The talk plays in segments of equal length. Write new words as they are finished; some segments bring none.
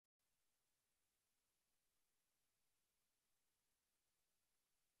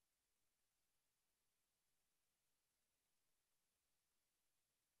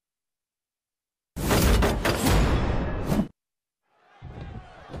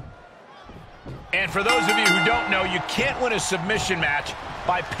And for those of you who don't know, you can't win a submission match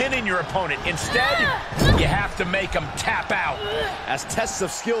by pinning your opponent. Instead, you have to make them tap out. As tests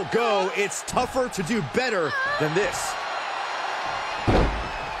of skill go, it's tougher to do better than this.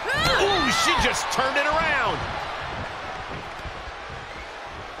 Ooh, she just turned it around.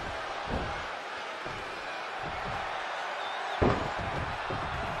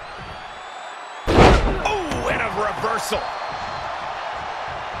 Ooh, and a reversal.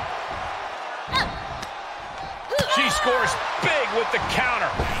 She scores big with the counter.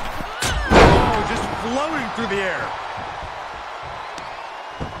 Oh, just floating through the air.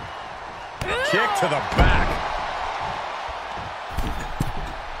 Kick to the back.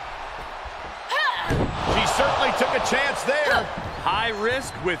 She certainly took a chance there. High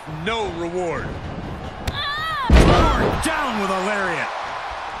risk with no reward. Down with a lariat.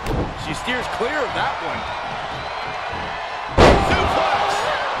 She steers clear of that one. Suplex.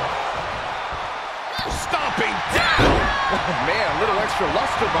 Stomping down. Oh, man, a little extra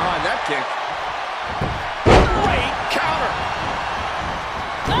luster behind that kick. Great counter.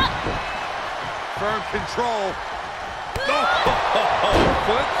 Firm control. Oh,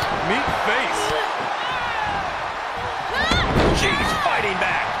 foot, meet face. She's fighting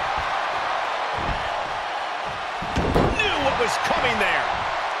back. Knew what was coming there.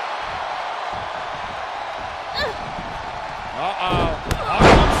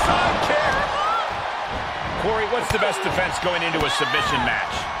 Side kick. Corey, what's the best defense going into a submission match?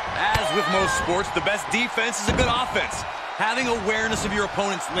 As with most sports, the best defense is a good offense. Having awareness of your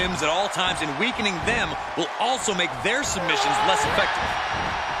opponent's limbs at all times and weakening them will also make their submissions less effective.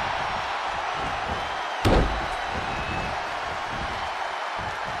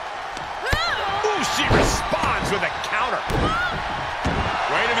 Ooh, she responds with a counter.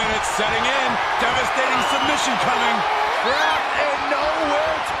 Wait a minute, setting in. Devastating submission coming. Trapped and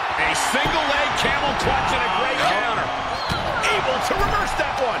nowhere. A single leg camel clutch and a great counter. Able to reverse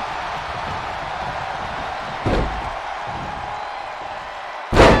that one.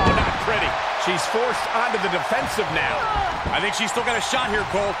 Oh, not pretty. She's forced onto the defensive now. I think she's still got a shot here,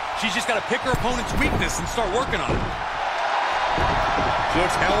 Cole. She's just got to pick her opponent's weakness and start working on it. She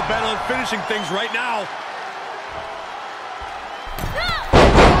looks hell-bent on finishing things right now.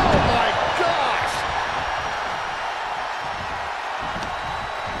 Oh, my gosh.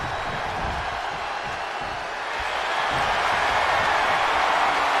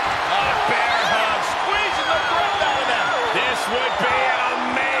 Bearhug, squeezing the breath out of them. This would be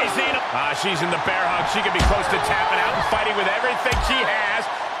amazing. She's in the bearhug. She could be close to tapping out and fighting with everything she has.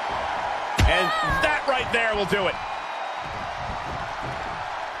 And that right there will do it.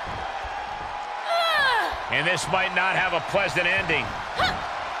 And this might not have a pleasant ending.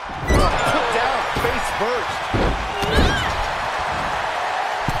 Put down face first.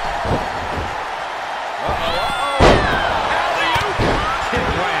 Alley-oop. Kick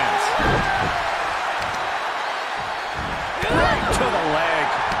lands. Right to the leg.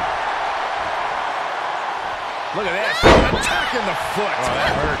 Look at this. Attacking the foot. Oh,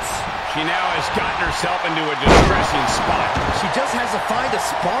 that hurts. She now has gotten herself into a distressing spot. She just has to find a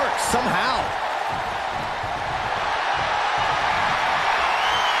spark somehow.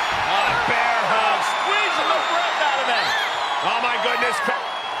 Bearhug, squeezing the breath out of them. Oh, my goodness.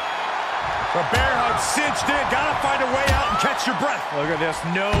 The Bearhug cinched in. Gotta find a way out and catch your breath. Look at this.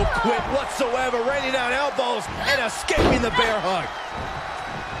 No quit whatsoever. Raining down elbows and escaping the Bearhug.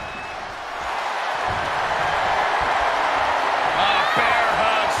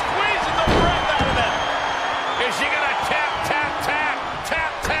 Bearhug, squeezing the breath out of them. Is she going to tap, tap, tap,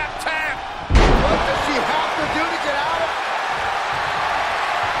 tap, tap, tap? What does she have to do to get out of it?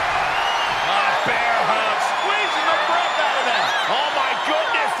 Bearhug, squeezing the breath out of them. Oh, my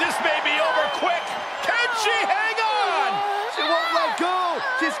goodness, this may be over quick. Can she hang on? She won't let go.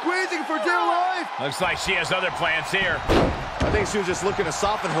 She's squeezing for dear life. Looks like she has other plans here. I think she was just looking to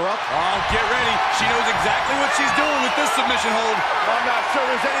soften her up. Oh, get ready. She knows exactly what she's doing with this submission hold. I'm not sure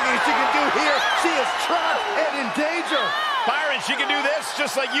there's anything she can do here. She is trapped and in danger. Byron, she can do this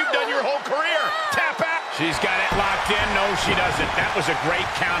just like you've done your whole career. Tap out. She's got it locked in. No, she doesn't. That was a great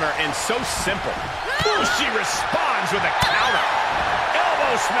counter and so simple. Ooh, she responds with a counter.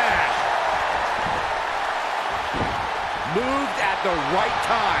 Elbow smash. Moved at the right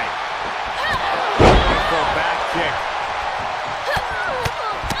time. Beautiful back kick.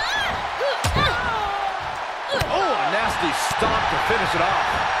 Oh, a nasty stomp to finish it off.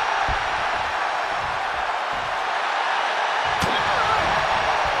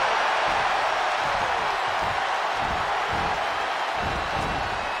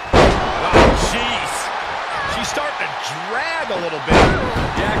 Oh, jeez. She's starting to drag a little bit.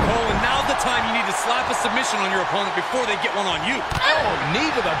 Yeah, Cole, and now's the time you need to slap a submission on your opponent before they get one on you. Oh,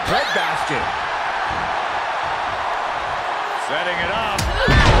 knee to the breadbasket. Setting it up.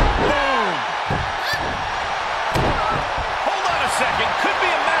 Boom. Hold on a second. Could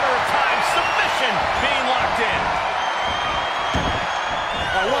be a matter of time. Submission being locked in.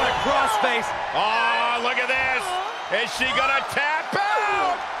 Oh, what a crossface. Oh, look at this. Is she going to tap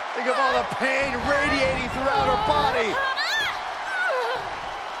out? Think of all the pain radiating throughout her body.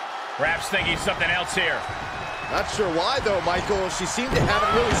 Perhaps thinking something else here. Not sure why, though, Michael. She seemed to have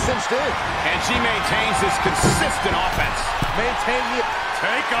it really cinched in. And she maintains this consistent offense. Maintain the...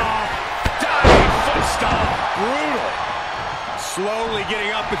 Take off. Diving foot stomp. Brutal. Slowly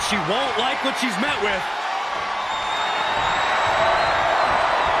getting up, but she won't like what she's met with.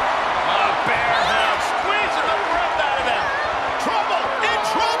 Bearhug, squeezing the breath out of them. Trouble, in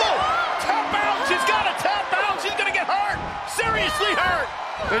trouble. Tap out, she's got to tap out. She's going to get hurt, seriously hurt.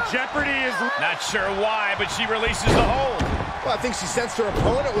 The jeopardy is... Not sure why, but she releases the hold. Well, I think she sensed her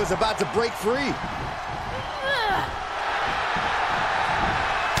opponent was about to break free.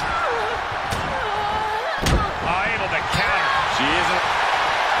 Able to counter. She isn't.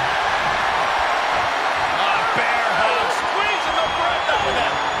 Bearhug, squeezing the breath out of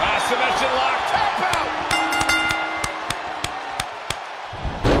them. Submission lock, tap out.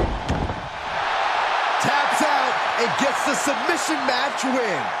 Taps out and gets the submission match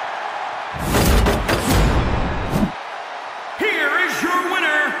win. Here is your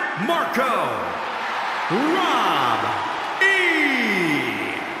winner, Margot. Robbie.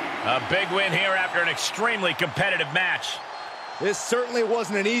 A big win here after an extremely competitive match. This certainly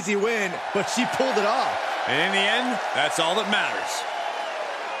wasn't an easy win, but she pulled it off. And in the end, that's all that matters.